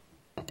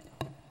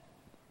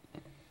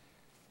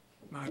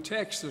Our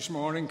text this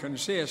morning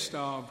consists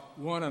of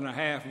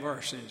 1.5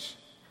 verses.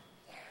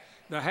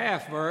 The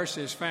half verse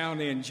is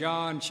found in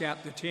John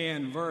chapter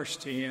 10, verse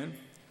 10,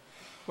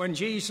 when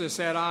Jesus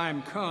said, "I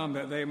am come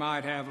that they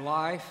might have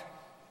life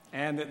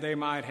and that they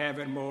might have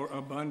it more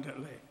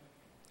abundantly."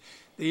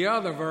 The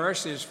other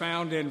verse is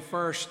found in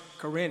 1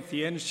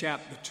 Corinthians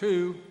chapter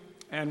 2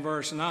 and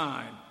verse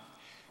 9,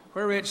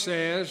 where it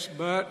says,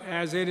 "But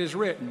as it is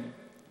written,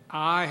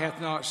 eye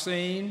hath not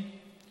seen,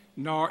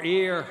 nor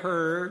ear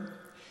heard,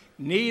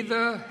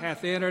 neither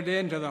hath entered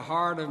into the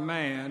heart of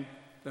man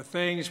the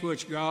things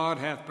which God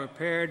hath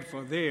prepared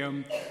for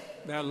them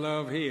that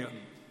love him."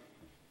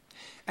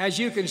 As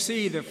you can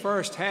see, the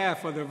first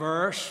half of the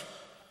verse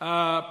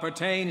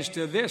pertains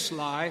to this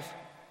life,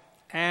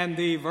 and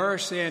the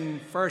verse in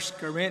 1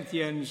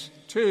 Corinthians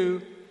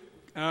 2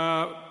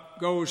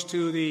 goes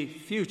to the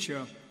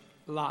future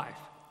life.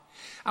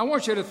 I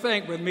want you to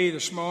think with me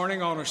this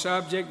morning on a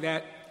subject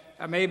that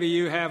maybe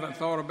you haven't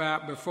thought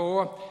about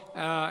before.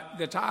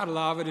 The title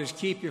of it is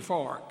Keep Your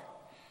Fork.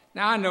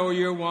 Now, I know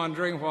you're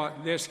wondering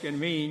what this can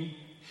mean,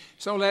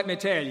 so let me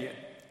tell you.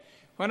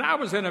 When I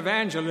was in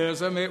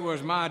evangelism, it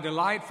was my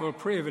delightful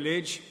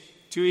privilege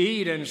to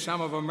eat in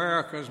some of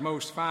America's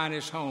most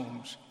finest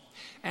homes,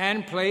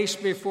 and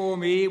placed before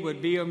me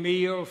would be a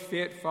meal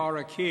fit for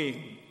a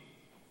king.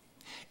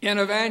 In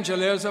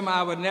evangelism,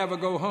 I would never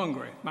go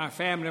hungry. My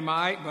family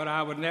might, but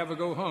I would never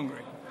go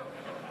hungry.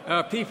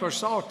 People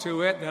saw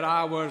to it that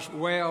I was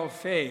well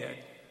fed.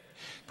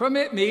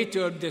 Permit me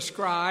to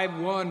describe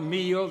one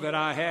meal that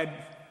I had,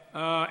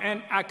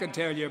 and I could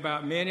tell you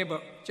about many,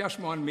 but just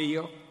one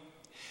meal.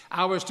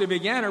 I was to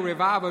begin a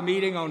revival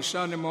meeting on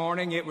Sunday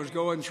morning. It was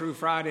going through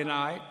Friday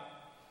night.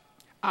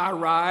 I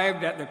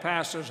arrived at the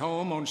pastor's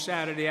home on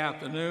Saturday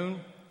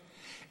afternoon,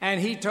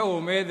 and he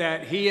told me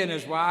that he and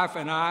his wife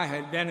and I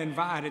had been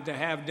invited to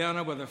have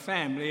dinner with a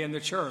family in the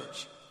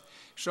church.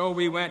 So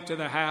we went to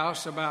the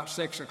house about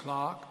 6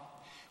 o'clock.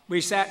 We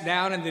sat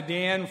down in the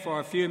den for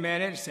a few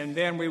minutes, and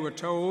then we were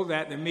told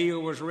that the meal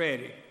was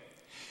ready.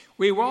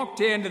 We walked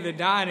into the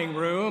dining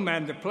room,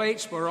 and the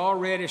plates were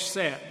already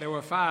set. There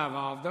were 5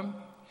 of them.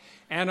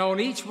 And on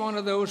each one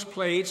of those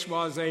plates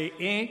was an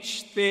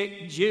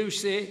inch-thick,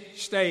 juicy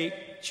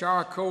steak,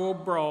 charcoal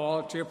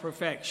broiled to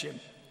perfection.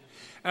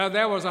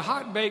 There was a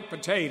hot-baked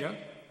potato.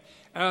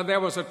 There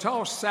was a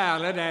tossed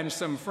salad and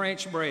some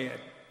French bread.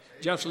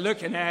 Just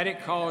looking at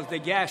it caused the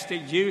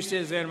gastric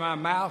juices in my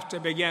mouth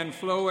to begin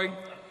flowing.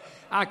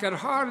 I could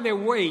hardly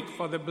wait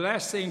for the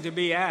blessing to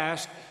be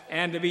asked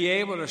and to be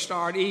able to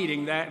start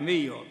eating that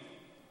meal.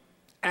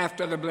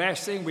 After the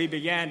blessing, we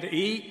began to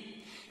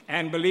eat,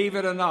 and believe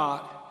it or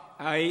not,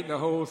 I ate the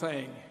whole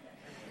thing.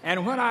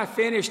 And when I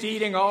finished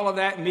eating all of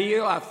that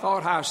meal, I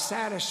thought how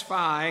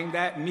satisfying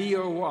that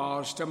meal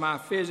was to my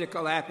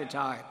physical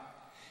appetite.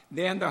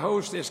 Then the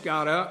hostess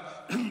got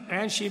up,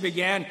 and she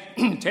began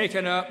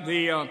taking up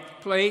the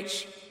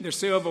plates, the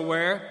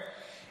silverware.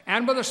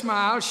 And with a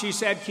smile, she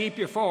said, "Keep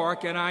your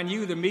fork," and I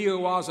knew the meal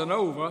wasn't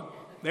over.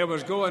 There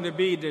was going to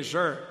be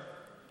dessert.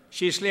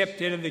 She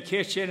slipped into the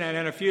kitchen and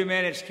in a few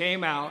minutes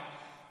came out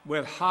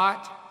with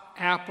hot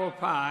apple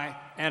pie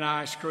and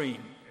ice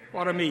cream.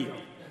 What a meal.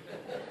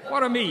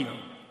 What a meal.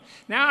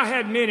 Now, I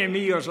had many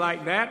meals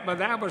like that, but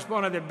that was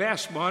one of the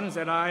best ones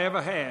that I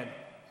ever had.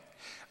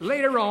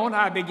 Later on,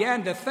 I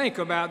began to think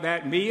about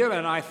that meal,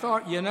 and I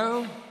thought,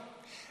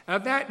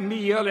 that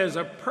meal is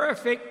a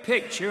perfect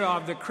picture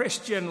of the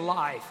Christian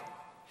life.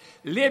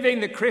 Living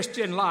the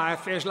Christian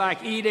life is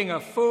like eating a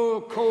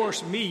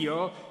full-course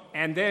meal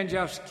and then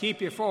just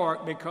keep your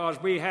fork,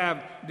 because we have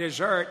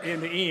dessert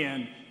in the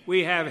end.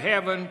 We have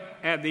heaven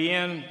at the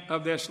end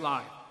of this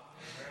life.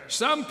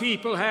 Some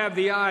people have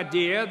the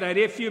idea that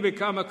if you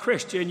become a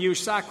Christian, you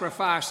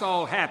sacrifice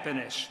all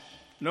happiness.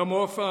 No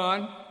more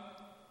fun,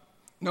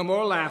 no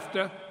more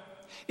laughter.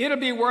 It'll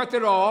be worth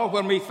it all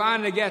when we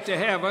finally get to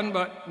heaven,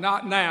 but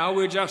not now.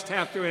 We just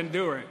have to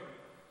endure it.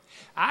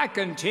 I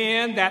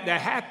contend that the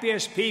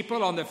happiest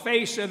people on the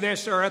face of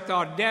this earth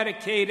are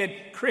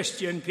dedicated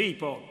Christian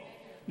people.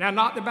 Now,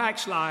 not the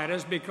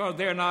backsliders, because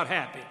they're not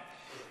happy.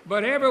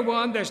 But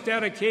everyone that's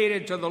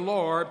dedicated to the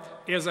Lord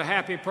is a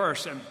happy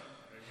person.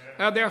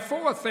 There are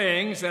 4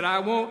 things that I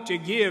want to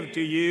give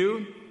to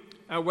you.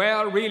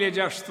 Really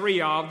just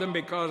 3 of them,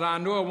 because I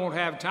know I won't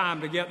have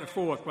time to get the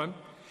 4th one.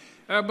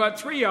 But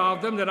 3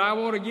 of them that I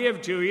want to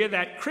give to you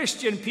that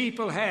Christian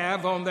people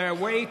have on their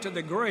way to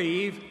the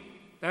grave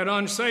that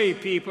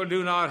unsaved people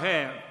do not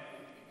have.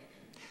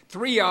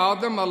 3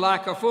 of them are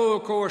like a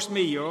full-course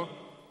meal,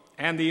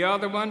 and the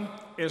other one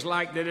is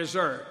like the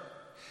dessert.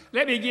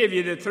 Let me give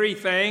you the 3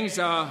 things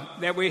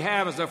that we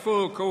have as a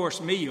full-course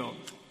meal.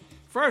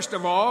 First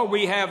of all,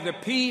 we have the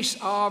peace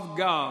of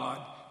God,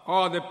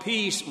 or the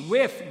peace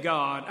with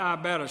God, I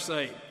better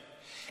say.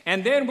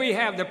 And then we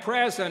have the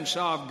presence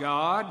of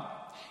God,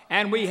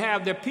 and we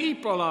have the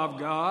people of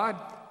God,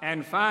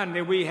 and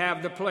finally we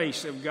have the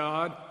place of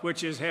God,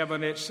 which is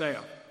heaven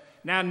itself.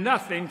 Now,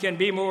 nothing can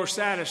be more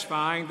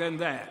satisfying than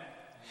that.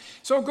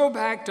 So go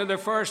back to the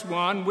first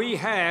one. We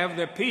have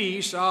the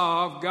peace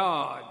of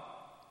God.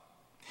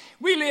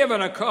 We live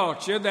in a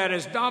culture that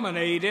is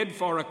dominated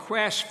for a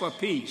quest for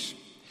peace.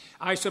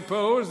 I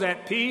suppose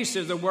that peace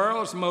is the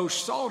world's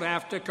most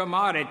sought-after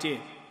commodity.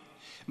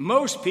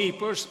 Most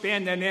people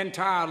spend an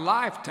entire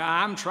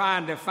lifetime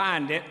trying to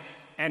find it,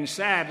 and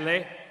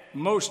sadly,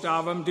 most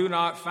of them do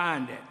not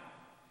find it.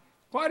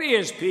 What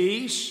is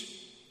peace?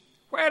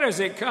 Where does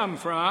it come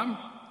from?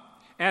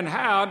 And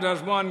how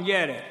does one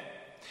get it?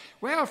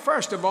 Well,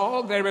 first of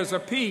all, there is a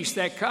peace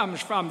that comes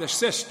from the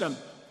system.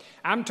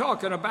 I'm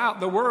talking about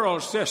the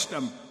world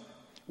system.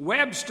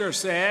 Webster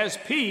says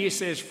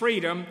peace is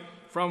freedom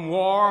from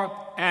war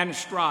and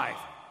strife.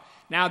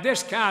 Now,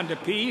 this kind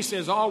of peace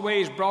is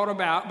always brought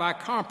about by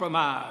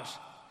compromise.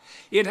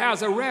 It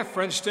has a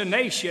reference to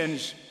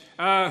nations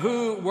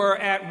who were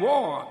at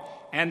war,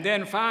 and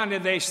then finally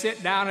they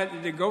sit down at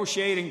the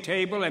negotiating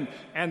table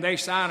and they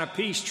sign a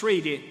peace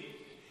treaty.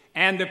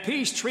 And the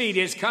peace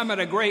treaties come at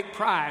a great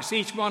price.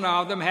 Each one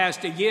of them has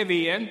to give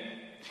in.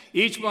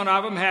 Each one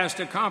of them has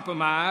to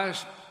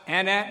compromise.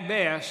 And at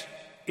best,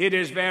 it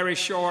is very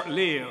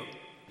short-lived.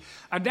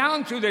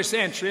 Down through the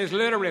centuries,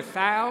 literally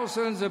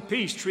thousands of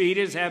peace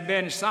treaties have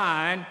been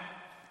signed,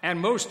 and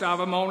most of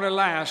them only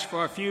last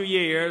for a few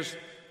years,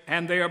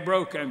 and they are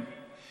broken.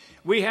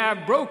 We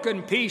have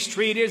broken peace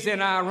treaties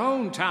in our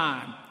own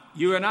time.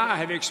 You and I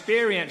have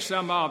experienced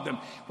some of them,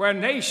 where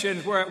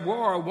nations were at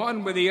war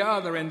one with the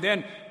other, and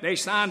then they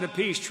signed a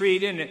peace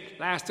treaty, and it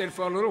lasted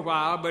for a little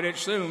while, but it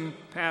soon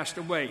passed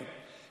away.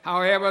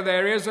 However,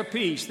 there is a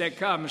peace that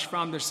comes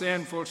from the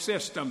sinful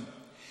system.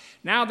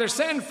 Now, the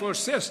sinful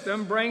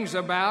system brings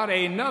about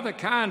another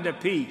kind of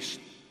peace.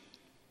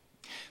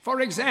 For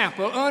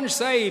example,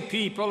 unsaved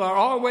people are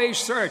always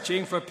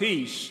searching for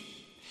peace,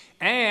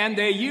 and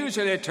they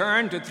usually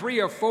turn to 3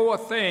 or 4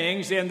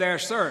 things in their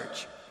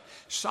search.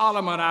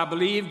 Solomon, I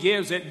believe,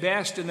 gives it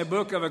best in the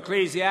book of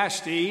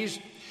Ecclesiastes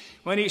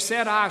when he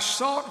said, I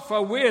sought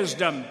for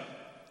wisdom,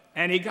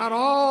 and he got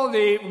all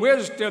the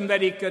wisdom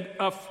that he could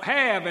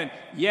have, and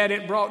yet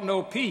it brought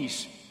no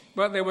peace.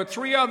 But there were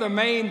 3 other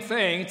main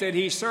things that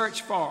he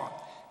searched for,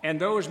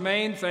 and those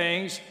main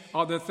things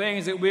are the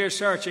things that we're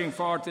searching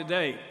for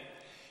today.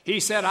 He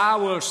said, I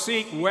will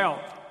seek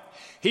wealth.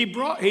 He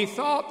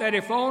thought that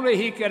if only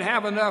he could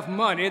have enough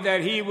money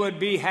that he would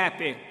be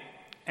happy.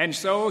 And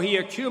so he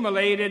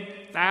accumulated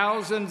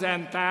thousands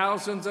and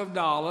thousands of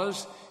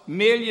dollars,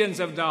 millions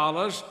of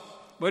dollars,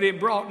 but it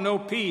brought no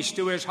peace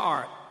to his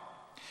heart.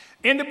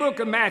 In the book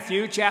of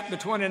Matthew, chapter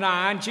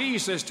 29,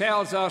 Jesus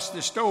tells us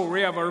the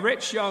story of a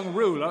rich young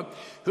ruler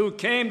who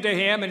came to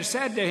him and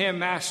said to him,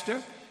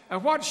 Master,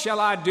 what shall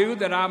I do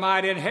that I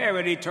might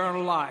inherit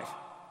eternal life?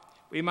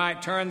 We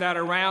might turn that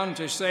around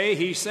to say,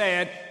 he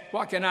said,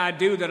 what can I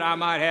do that I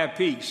might have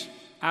peace?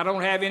 I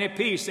don't have any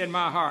peace in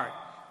my heart.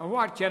 Well,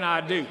 what can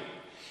I do?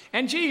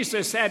 And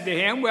Jesus said to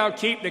him, well,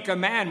 keep the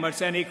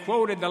commandments. And he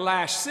quoted the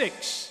last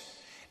 6.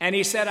 And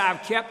he said,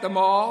 I've kept them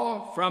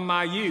all from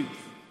my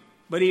youth.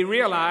 But he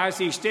realized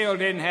he still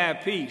didn't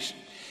have peace.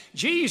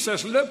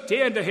 Jesus looked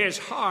into his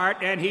heart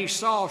and he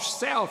saw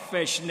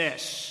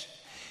selfishness.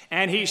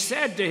 And he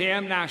said to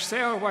him, now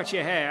sell what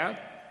you have,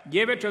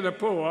 give it to the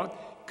poor,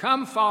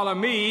 come follow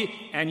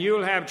me, and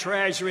you'll have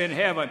treasure in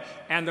heaven.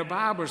 And the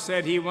Bible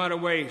said he went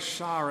away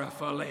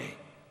sorrowfully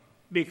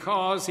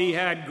because he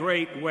had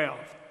great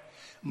wealth.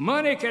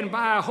 Money can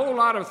buy a whole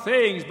lot of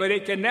things, but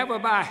it can never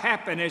buy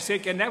happiness,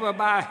 it can never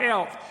buy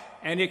health,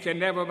 and it can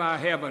never buy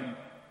heaven.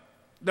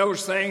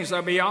 Those things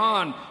are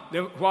beyond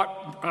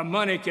what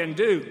money can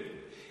do.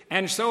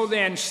 And so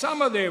then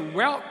some of the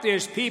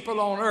wealthiest people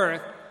on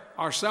earth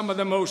are some of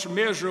the most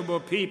miserable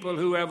people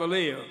who ever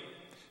lived.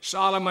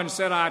 Solomon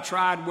said, I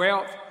tried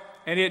wealth,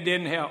 and it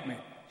didn't help me.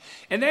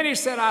 And then he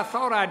said, I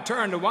thought I'd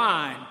turn to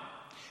wine.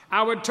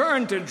 I would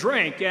turn to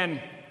drink,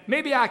 and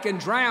maybe I can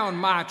drown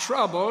my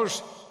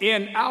troubles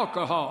in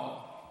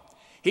alcohol.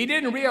 He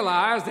didn't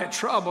realize that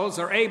troubles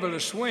are able to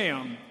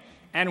swim.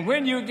 And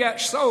when you get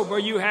sober,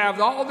 you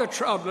have all the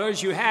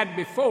troubles you had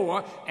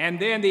before, and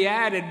then the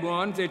added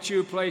ones that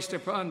you placed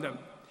upon them.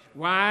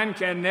 Wine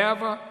can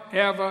never,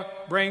 ever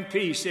bring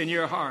peace in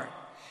your heart.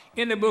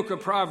 In the book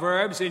of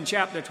Proverbs, in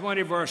chapter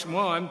 20, verse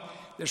 1,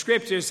 the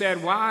scripture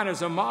said, wine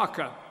is a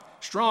mocker,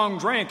 strong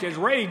drink is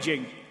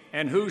raging,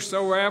 and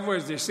whosoever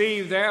is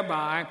deceived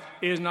thereby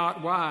is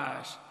not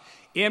wise.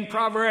 In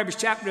Proverbs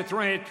chapter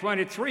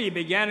 23,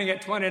 beginning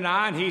at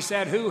 29, he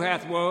said, who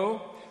hath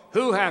woe?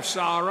 Who hath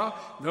sorrow?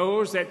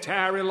 Those that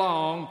tarry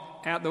long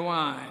at the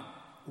wine.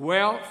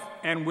 Wealth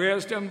and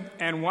wisdom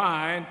and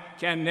wine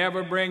can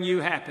never bring you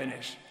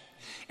happiness.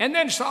 And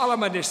then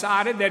Solomon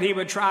decided that he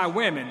would try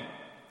women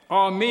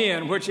or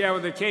men, whichever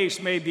the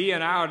case may be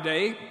in our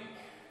day.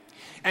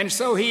 And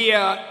so he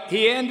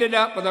ended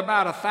up with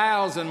about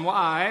 1,000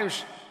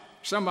 wives.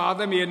 Some of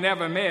them he had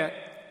never met.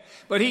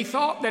 But he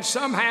thought that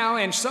somehow,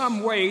 in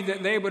some way,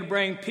 that they would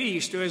bring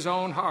peace to his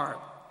own heart.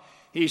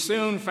 He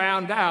soon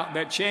found out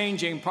that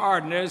changing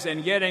partners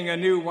and getting a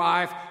new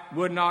wife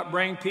would not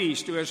bring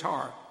peace to his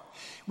heart.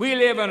 We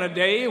live in a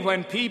day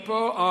when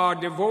people are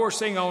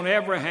divorcing on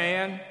every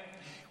hand.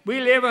 We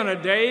live in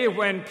a day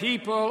when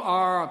people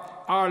are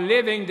are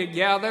living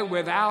together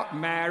without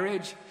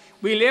marriage.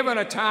 We live in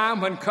a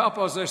time when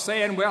couples are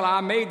saying, well,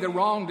 I made the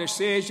wrong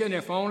decision.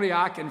 If only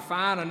I can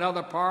find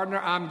another partner,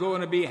 I'm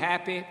going to be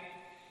happy.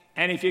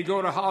 And if you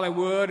go to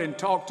Hollywood and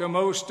talk to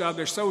most of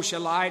the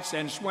socialites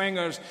and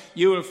swingers,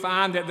 you will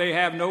find that they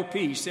have no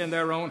peace in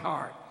their own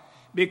heart,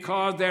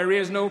 because there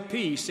is no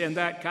peace in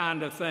that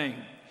kind of thing.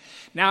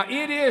 Now,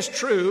 it is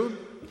true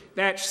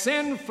that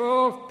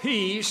sinful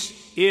peace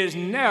is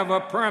never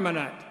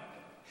permanent.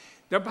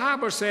 The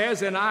Bible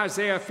says in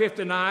Isaiah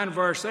 59,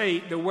 verse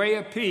 8, the way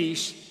of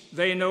peace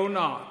they know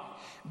not.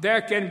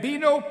 There can be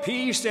no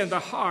peace in the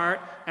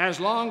heart as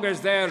long as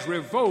there's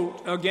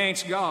revolt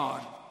against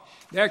God.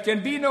 There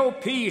can be no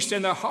peace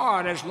in the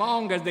heart as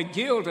long as the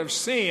guilt of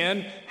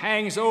sin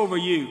hangs over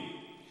you.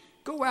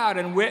 Go out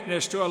and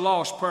witness to a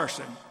lost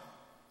person.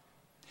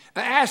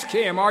 Ask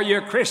him, are you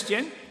a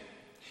Christian?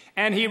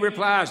 And he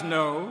replies,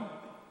 no.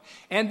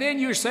 And then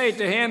you say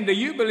to him, do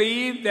you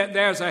believe that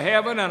there's a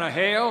heaven and a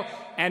hell?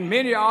 And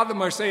many of them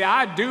will say,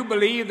 I do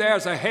believe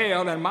there's a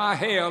hell, and my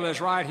hell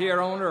is right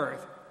here on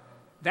earth.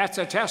 That's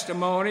a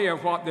testimony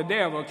of what the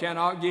devil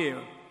cannot give.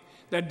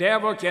 The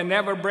devil can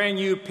never bring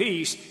you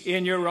peace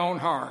in your own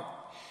heart.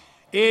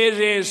 It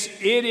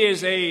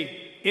is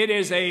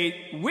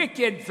a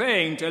wicked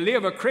thing to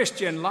live a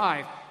Christian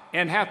life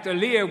and have to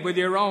live with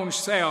your own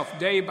self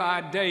day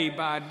by day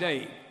by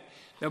day.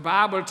 The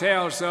Bible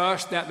tells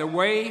us that the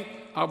way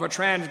of a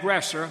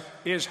transgressor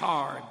is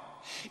hard.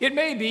 It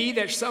may be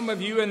that some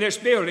of you in this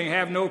building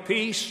have no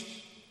peace.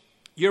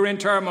 You're in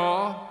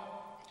turmoil.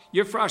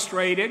 You're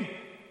frustrated.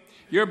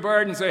 Your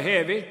burdens are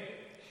heavy.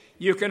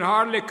 You can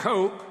hardly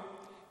cope.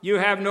 You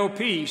have no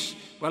peace.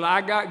 Well,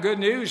 I got good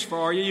news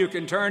for you. You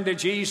can turn to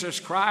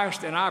Jesus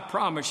Christ, and I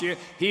promise you,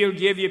 He'll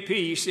give you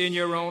peace in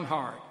your own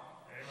heart.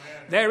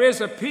 Amen. There is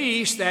a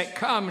peace that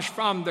comes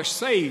from the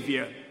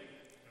Savior.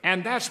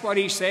 And that's what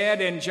He said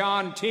in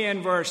John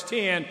 10, verse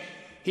 10.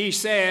 He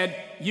said,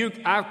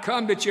 I've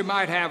come that you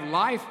might have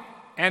life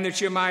and that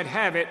you might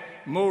have it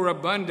more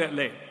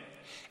abundantly.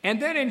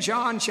 And then in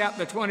John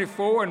chapter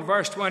 24 and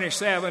verse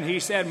 27, He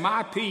said,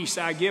 my peace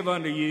I give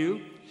unto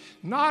you,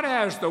 not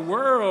as the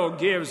world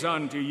gives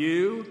unto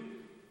you.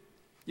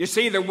 You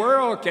see, the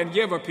world can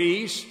give a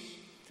peace,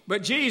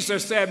 but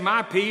Jesus said,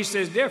 my peace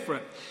is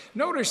different.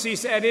 Notice He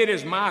said, it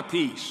is my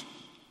peace.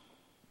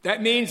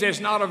 That means it's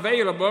not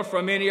available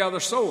from any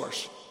other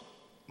source.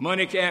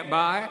 Money can't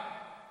buy it.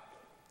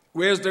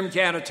 Wisdom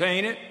can't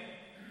attain it.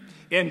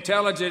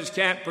 Intelligence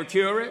can't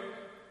procure it.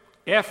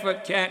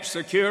 Effort can't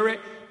secure it.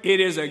 It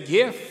is a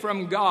gift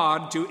from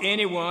God to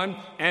anyone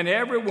and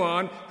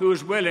everyone who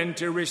is willing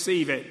to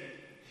receive it.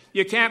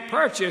 You can't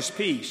purchase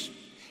peace.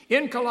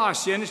 In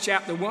Colossians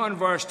chapter 1,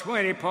 verse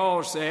 20,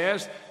 Paul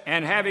says,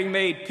 and having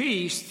made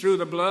peace through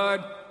the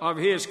blood of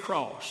His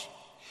cross.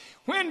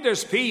 When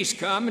does peace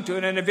come to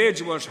an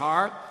individual's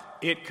heart?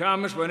 It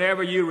comes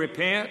whenever you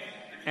repent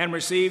and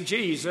receive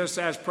Jesus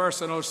as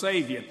personal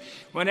Savior.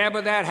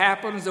 Whenever that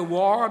happens, the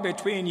war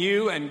between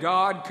you and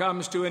God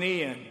comes to an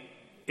end.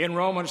 In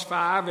Romans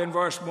 5, in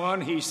verse 1,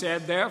 He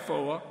said,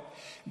 therefore,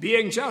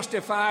 being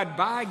justified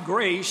by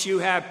grace, you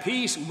have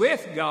peace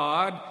with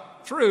God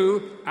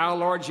through our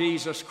Lord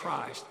Jesus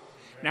Christ.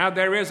 Now,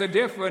 there is a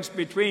difference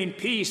between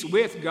peace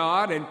with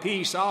God and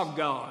peace of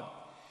God.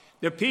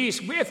 The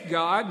peace with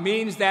God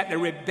means that the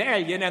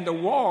rebellion and the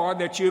war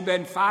that you've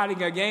been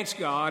fighting against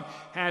God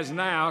has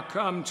now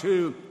come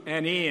to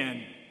an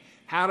end.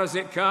 How does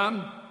it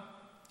come?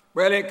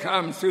 Well, it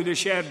comes through the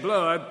shed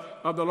blood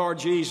of the Lord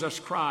Jesus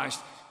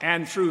Christ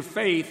and through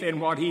faith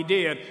in what He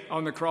did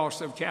on the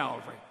cross of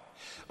Calvary.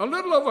 A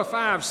little over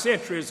 5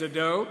 centuries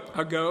ago,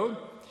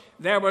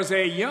 there was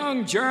a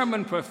young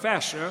German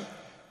professor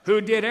who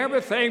did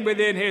everything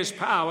within his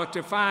power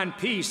to find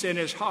peace in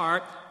his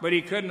heart, but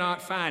he could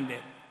not find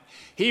it.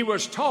 He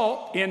was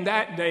taught in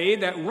that day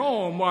that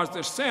Rome was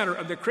the center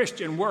of the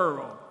Christian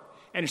world.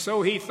 And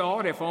so he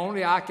thought, if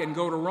only I can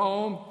go to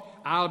Rome,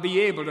 I'll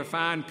be able to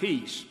find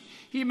peace.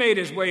 He made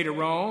his way to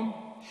Rome.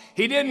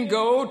 He didn't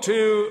go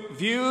to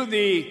view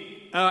the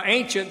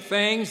ancient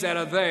things that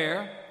are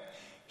there.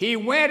 He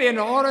went in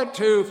order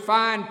to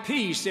find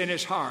peace in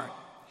his heart.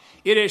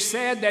 It is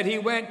said that he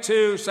went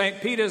to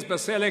St. Peter's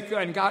Basilica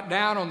and got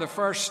down on the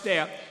first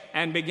step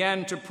and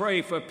began to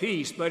pray for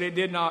peace, but it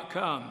did not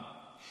come.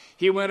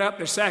 He went up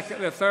the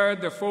second, the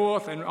third, the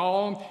fourth, and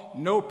on.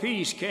 No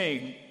peace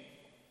came.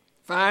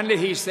 Finally,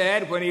 he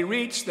said, when he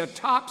reached the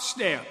top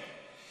step,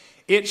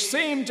 it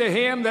seemed to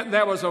him that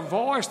there was a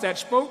voice that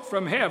spoke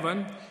from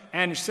heaven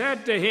and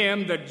said to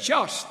him, the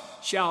just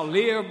shall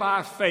live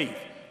by faith.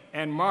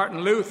 And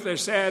Martin Luther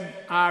said,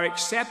 I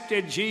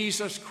accepted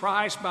Jesus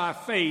Christ by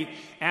faith,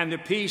 and the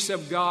peace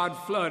of God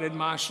flooded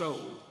my soul.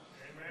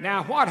 Amen.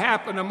 Now, what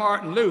happened to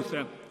Martin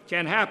Luther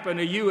can happen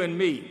to you and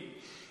me.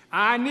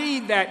 I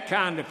need that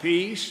kind of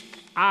peace.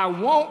 I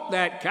want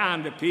that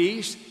kind of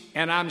peace,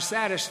 and I'm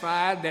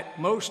satisfied that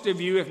most of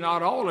you, if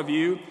not all of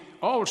you,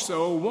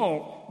 also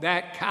want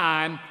that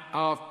kind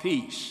of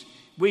peace.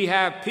 We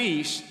have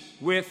peace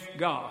with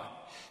God.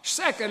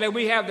 Secondly,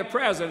 we have the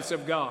presence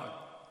of God.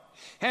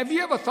 Have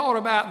you ever thought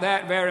about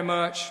that very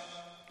much?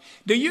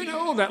 Do you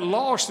know that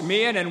lost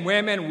men and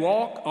women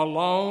walk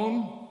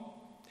alone?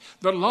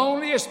 The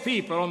loneliest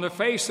people on the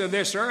face of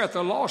this earth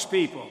are lost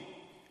people.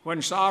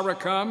 When sorrow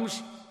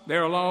comes,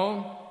 they're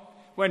alone.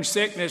 When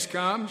sickness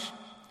comes,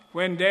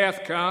 when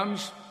death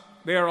comes,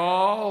 they're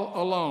all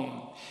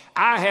alone.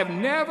 I have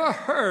never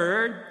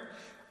heard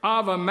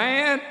of a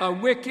man, a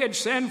wicked,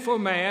 sinful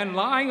man,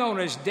 lying on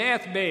his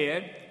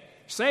deathbed,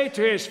 say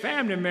to his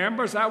family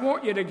members, I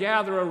want you to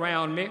gather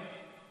around me.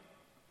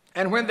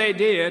 And when they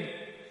did,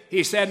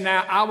 he said,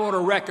 now I want to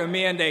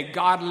recommend a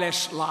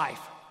godless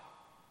life.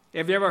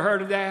 Have you ever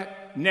heard of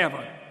that?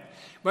 Never.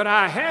 But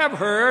I have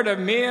heard of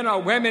men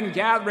or women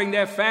gathering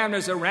their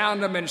families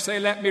around them and say,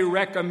 let me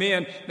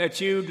recommend that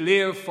you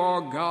live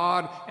for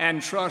God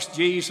and trust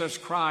Jesus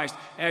Christ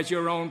as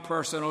your own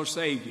personal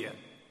Savior.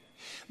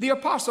 The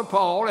Apostle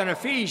Paul in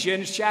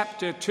Ephesians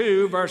chapter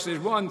 2, verses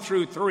 1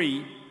 through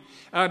 3,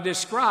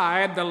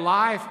 described the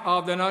life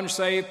of an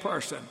unsaved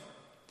person.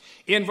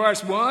 In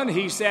verse 1,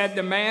 he said,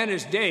 the man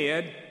is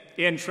dead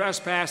in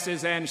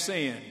trespasses and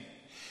sin.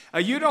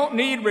 You don't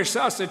need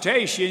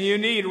resuscitation, you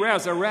need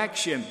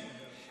resurrection.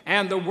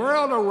 And the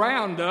world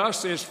around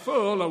us is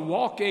full of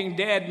walking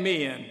dead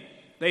men.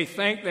 They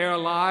think they're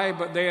alive,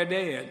 but they're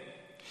dead.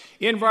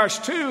 In verse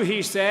 2,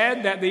 he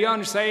said that the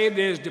unsaved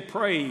is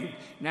depraved.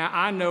 Now,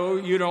 I know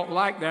you don't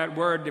like that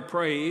word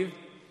depraved.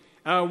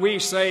 We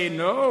say,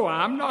 no,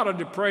 I'm not a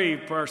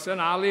depraved person.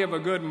 I live a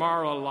good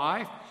moral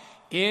life.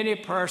 Any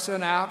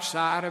person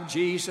outside of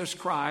Jesus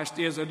Christ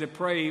is a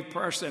depraved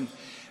person.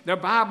 The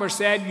Bible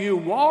said you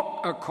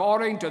walk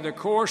according to the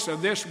course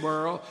of this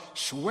world,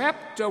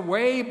 swept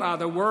away by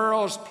the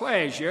world's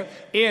pleasure,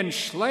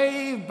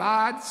 enslaved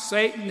by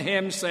Satan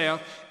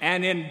himself,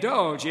 and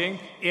indulging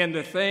in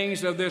the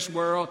things of this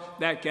world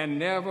that can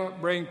never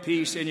bring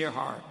peace in your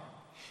heart.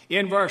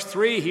 In verse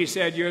 3, he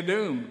said you're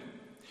doomed.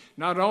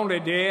 Not only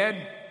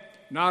dead,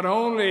 not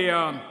only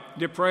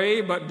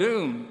depraved, but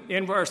doomed.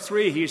 In verse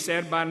 3, he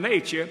said, by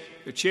nature,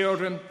 the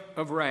children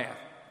of wrath.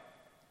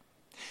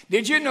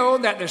 Did you know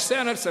that the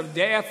sentence of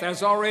death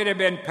has already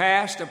been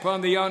passed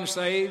upon the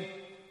unsaved?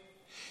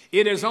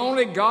 It is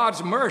only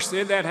God's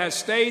mercy that has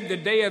stayed the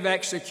day of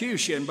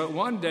execution, but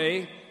one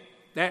day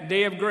that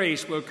day of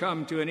grace will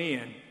come to an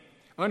end.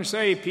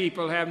 Unsaved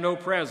people have no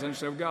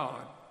presence of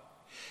God.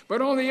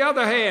 But on the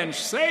other hand,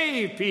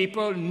 saved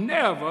people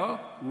never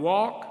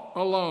walk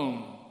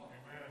alone.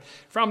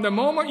 From the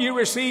moment you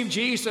receive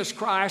Jesus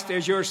Christ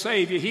as your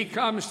Savior, He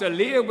comes to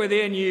live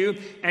within you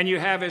and you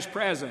have His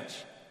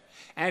presence.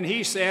 And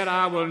He said,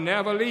 I will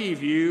never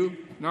leave you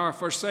nor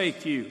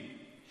forsake you.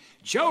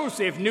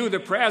 Joseph knew the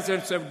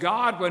presence of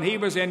God when he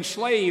was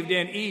enslaved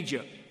in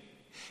Egypt.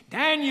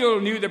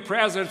 Daniel knew the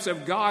presence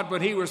of God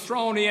when he was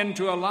thrown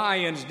into a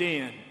lion's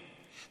den.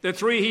 The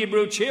 3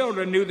 Hebrew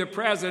children knew the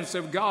presence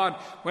of God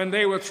when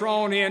they were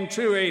thrown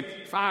into a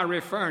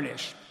fiery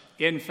furnace.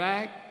 In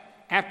fact,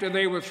 after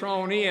they were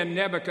thrown in,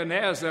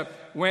 Nebuchadnezzar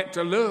went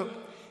to look,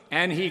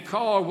 and he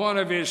called one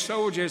of his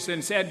soldiers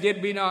and said,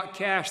 did we not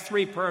cast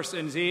 3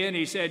 persons in?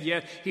 He said,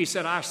 yes. He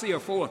said, I see a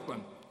 4th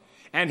one,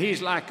 and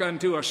he's like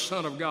unto a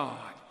son of God.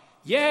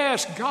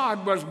 Yes,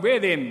 God was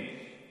with him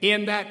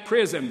in that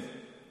prison.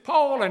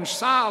 Paul and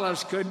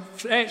Silas could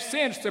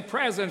sense the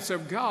presence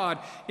of God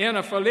in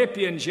a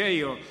Philippian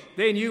jail.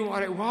 They knew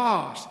what it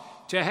was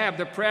to have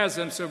the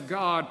presence of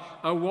God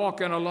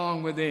walking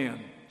along with them.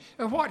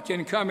 And what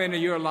can come into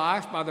your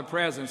life by the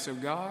presence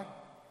of God?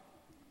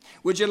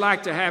 Would you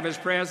like to have His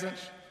presence?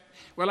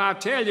 Well, I'll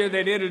tell you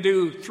that it'll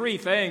do 3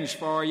 things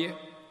for you.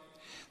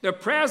 The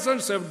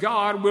presence of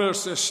God will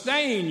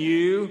sustain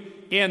you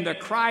in the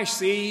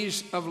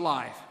crises of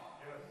life.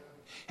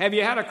 Have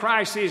you had a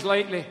crisis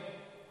lately?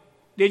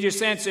 Did you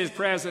sense His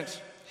presence?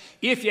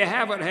 If you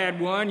haven't had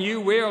one, you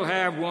will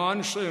have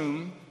one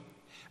soon.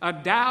 A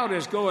doubt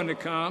is going to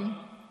come,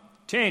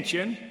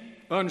 tension,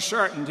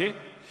 uncertainty.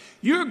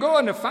 You're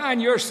going to find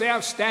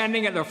yourself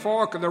standing at the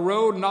fork of the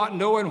road not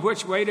knowing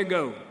which way to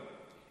go.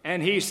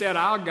 And He said,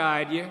 I'll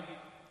guide you,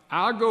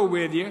 I'll go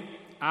with you,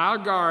 I'll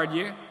guard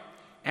you,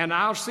 and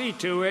I'll see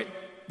to it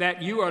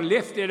that you are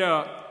lifted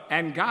up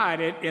and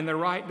guided in the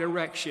right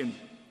direction.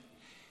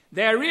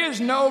 There is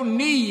no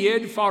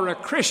need for a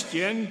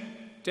Christian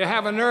to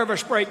have a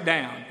nervous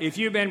breakdown. If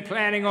you've been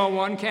planning on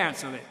one,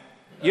 cancel it.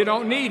 You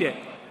don't need it,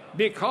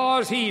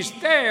 because He's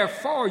there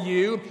for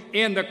you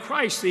in the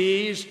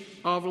crises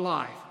of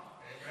life.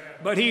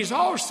 But He's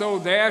also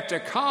there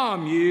to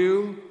calm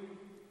you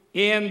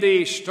in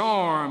the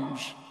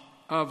storms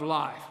of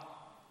life.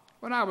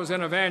 When I was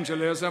in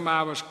evangelism,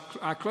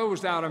 I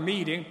closed out a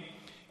meeting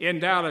in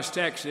Dallas,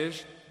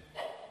 Texas.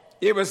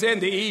 It was in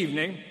the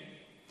evening,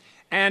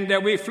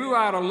 and we flew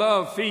out of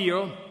Love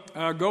Field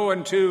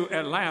going to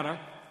Atlanta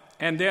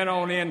and then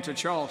on into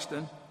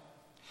Charleston.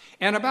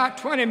 And about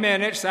 20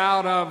 minutes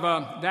out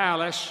of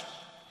Dallas,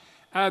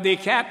 the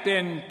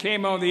captain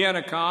came on the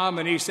intercom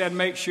and he said,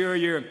 make sure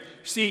your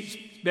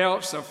seat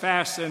belts are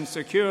fastened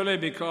securely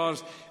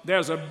because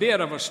there's a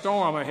bit of a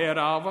storm ahead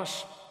of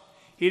us.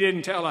 He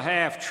didn't tell a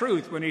half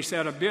truth when he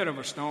said a bit of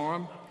a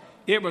storm.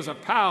 It was a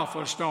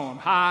powerful storm,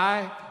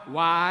 high,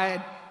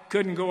 wide,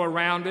 couldn't go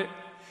around it.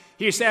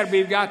 He said,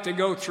 we've got to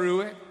go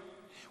through it.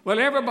 Well,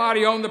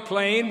 everybody on the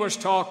plane was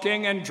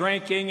talking and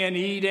drinking and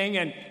eating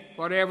and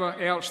whatever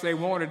else they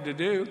wanted to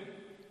do.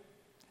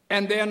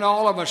 And then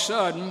all of a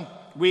sudden,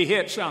 we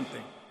hit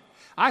something.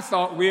 I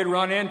thought we had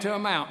run into a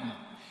mountain.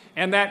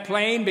 And that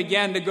plane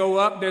began to go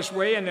up this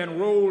way and then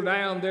roll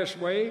down this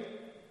way.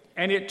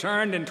 And it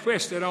turned and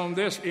twisted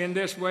in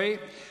this way.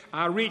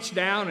 I reached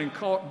down and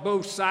caught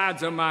both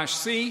sides of my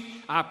seat.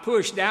 I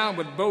pushed down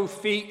with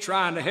both feet,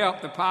 trying to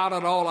help the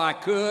pilot all I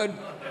could.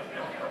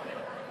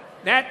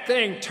 That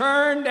thing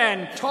turned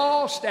and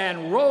tossed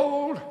and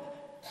rolled.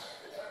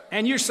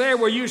 And you say,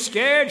 were you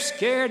scared?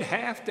 Scared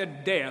half to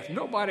death.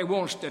 Nobody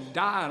wants to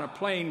die in a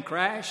plane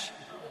crash.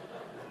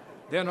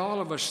 Then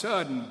all of a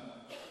sudden,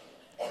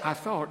 I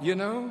thought,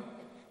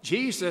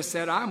 Jesus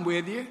said, I'm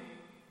with you,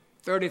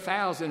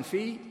 30,000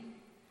 feet.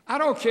 I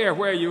don't care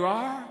where you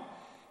are.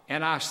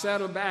 And I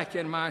settled back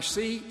in my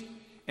seat,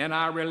 and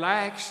I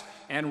relaxed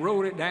and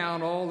rode it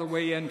down all the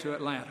way into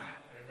Atlanta.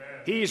 Amen.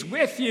 He's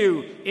with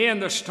you in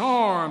the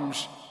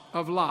storms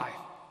of life.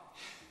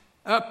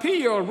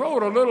 Peale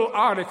wrote a little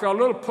article, a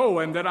little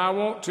poem that I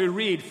want to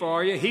read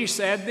for you. He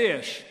said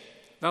this: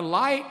 the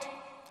light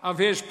of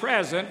his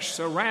presence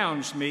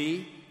surrounds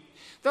me.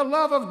 The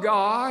love of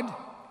God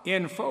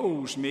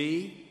enfolds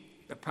me.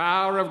 The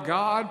power of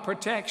God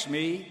protects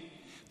me.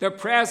 The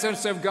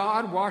presence of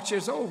God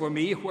watches over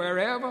me.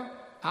 Wherever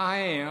I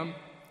am,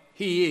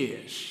 he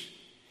is.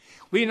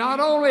 We not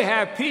only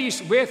have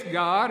peace with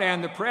God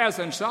and the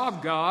presence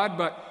of God,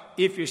 but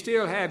if you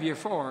still have your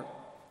fork,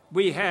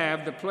 we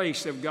have the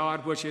place of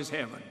God, which is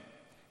heaven.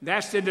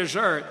 That's the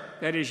dessert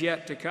that is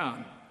yet to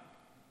come.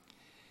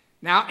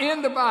 Now,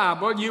 in the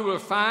Bible, you will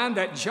find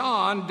that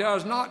John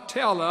does not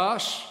tell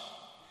us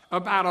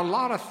about a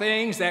lot of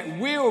things that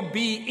will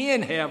be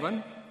in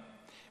heaven,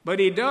 but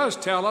he does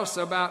tell us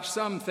about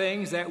some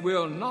things that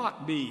will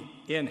not be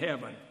in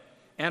heaven.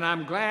 And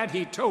I'm glad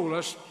he told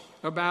us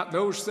about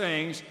those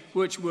things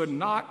which would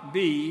not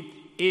be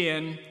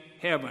in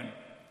heaven.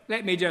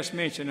 Let me just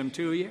mention them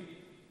to you.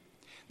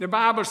 The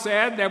Bible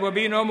said there will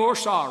be no more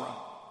sorrow.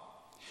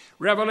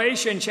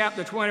 Revelation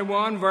chapter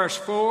 21, verse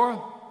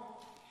 4,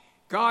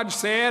 God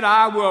said,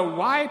 I will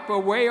wipe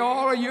away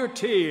all of your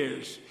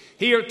tears.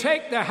 He'll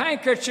take the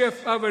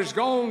handkerchief of his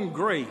own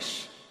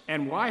grace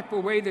and wipe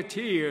away the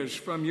tears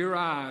from your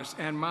eyes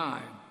and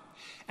mine.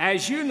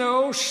 As you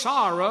know,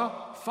 sorrow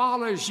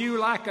follows you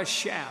like a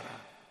shadow.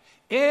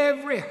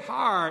 Every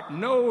heart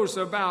knows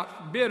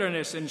about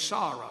bitterness and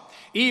sorrow.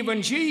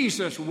 Even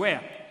Jesus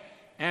wept,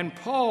 and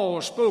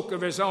Paul spoke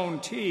of his own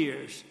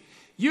tears.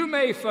 You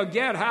may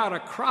forget how to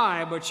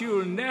cry, but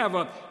you'll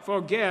never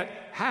forget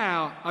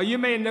how, or you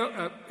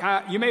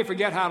may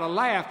forget how to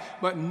laugh,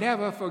 but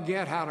never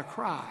forget how to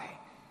cry.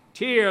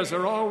 Tears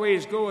are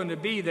always going to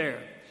be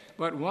there.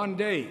 But one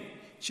day,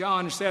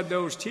 John said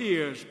those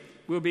tears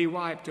will be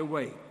wiped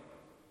away.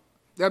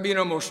 There'll be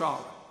no more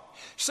sorrow.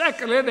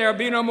 Secondly, there'll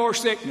be no more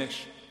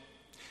sickness,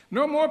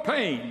 no more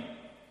pain,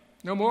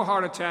 no more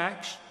heart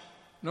attacks,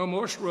 no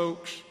more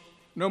strokes,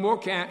 no more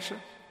cancer,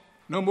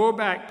 no more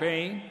back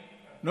pain,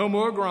 no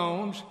more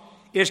groans.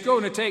 It's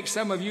going to take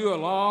some of you a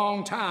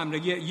long time to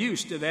get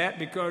used to that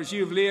because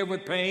you've lived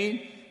with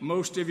pain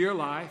most of your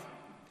life.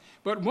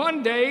 But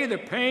one day the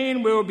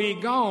pain will be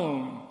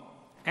gone,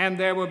 and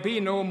there will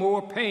be no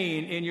more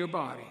pain in your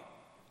body.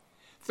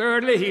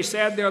 Thirdly, he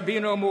said there'll be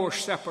no more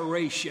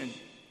separation.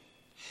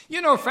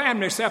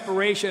 Family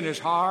separation is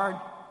hard.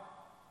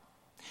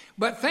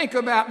 But think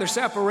about the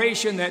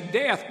separation that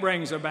death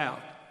brings about.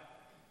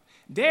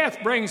 Death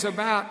brings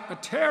about a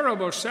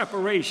terrible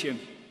separation.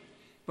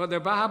 But the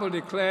Bible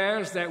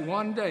declares that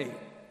one day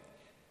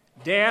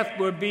death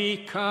will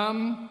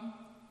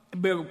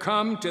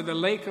come to the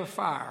lake of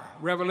fire.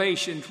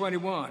 Revelation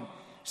 21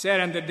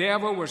 said, and the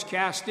devil was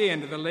cast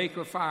into the lake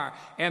of fire,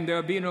 and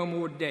there'll be no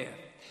more death.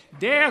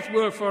 Death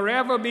will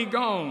forever be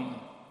gone.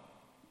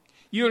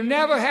 You'll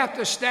never have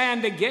to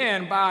stand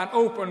again by an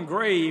open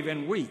grave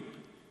and weep.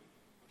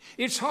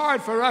 It's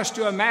hard for us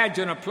to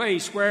imagine a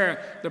place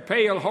where the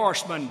pale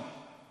horseman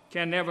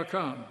can never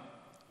come.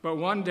 But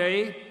one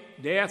day,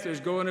 death is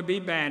going to be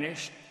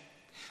banished.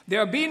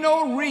 There'll be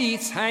no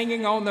wreaths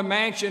hanging on the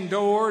mansion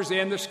doors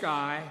in the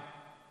sky.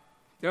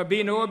 There'll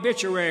be no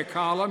obituary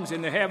columns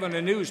in the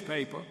heavenly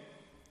newspaper.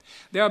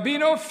 There'll be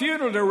no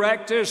funeral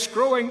directors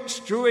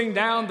strewing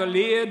down the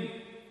lid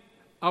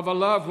of a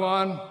loved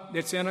one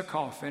that's in a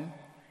coffin.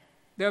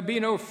 There'll be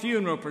no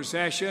funeral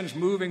processions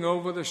moving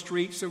over the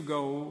streets of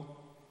gold.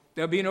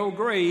 There'll be no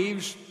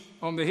graves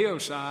on the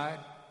hillside.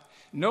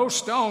 No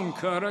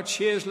stonecutter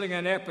chiseling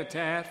an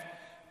epitaph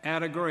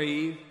at a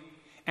grave.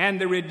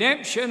 And the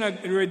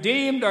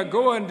redeemed are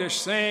going to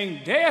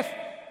sing, death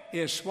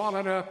is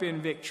swallowed up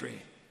in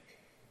victory.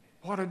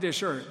 What a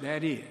dessert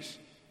that is.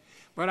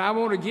 But I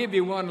want to give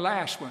you one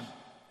last one.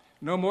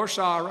 No more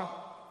sorrow,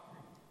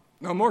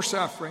 no more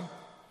suffering,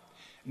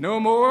 no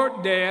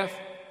more death,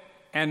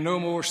 and no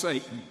more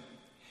Satan.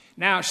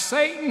 Now,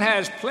 Satan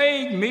has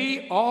plagued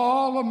me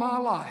all of my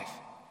life.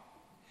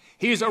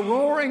 He's a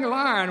roaring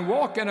lion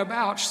walking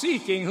about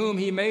seeking whom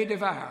he may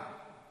devour.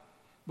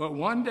 But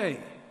one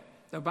day,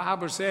 the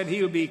Bible said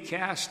he'll be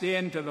cast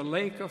into the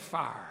lake of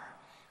fire.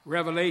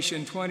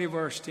 Revelation 20,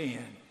 verse 10.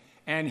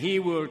 And he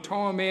will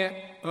torment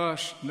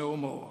us no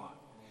more.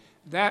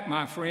 That,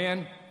 my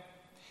friend,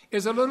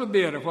 is a little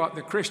bit of what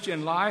the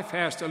Christian life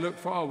has to look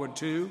forward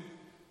to.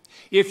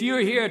 If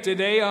you're here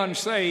today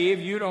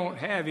unsaved, you don't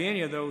have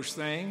any of those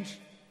things.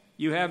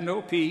 You have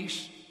no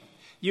peace.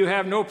 You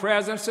have no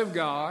presence of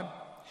God.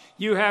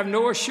 You have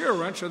no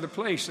assurance of the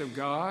place of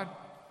God.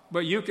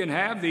 But you can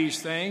have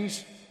these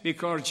things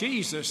because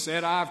Jesus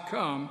said, I've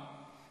come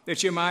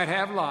that you might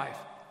have life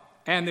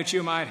and that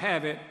you might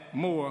have it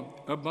more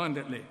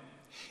abundantly.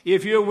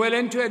 If you're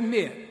willing to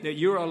admit that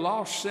you're a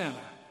lost sinner,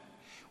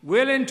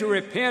 willing to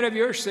repent of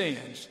your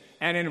sins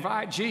and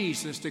invite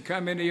Jesus to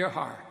come into your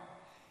heart,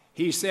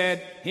 he said,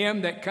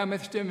 him that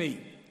cometh to me,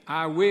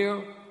 I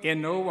will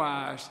in no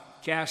wise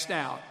cast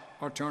out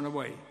or turn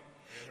away.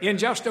 In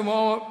just a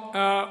moment,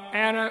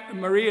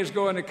 Anne-Marie is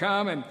going to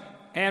come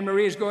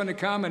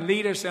and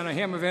lead us in a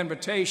hymn of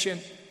invitation.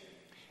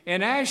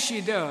 And as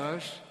she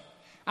does,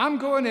 I'm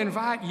going to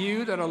invite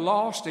you that are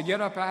lost to get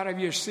up out of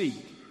your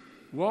seat.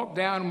 Walk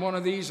down one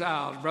of these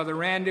aisles. Brother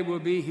Randy will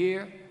be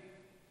here.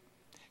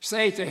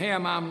 Say to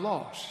him, I'm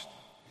lost.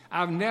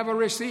 I've never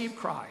received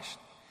Christ.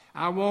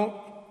 I want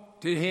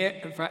to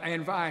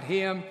invite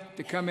him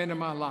to come into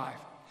my life.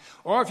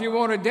 Or if you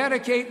want to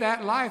dedicate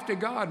that life to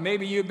God,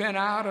 maybe you've been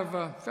out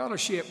of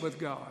fellowship with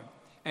God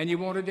and you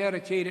want to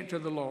dedicate it to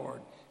the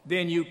Lord,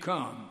 then you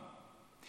come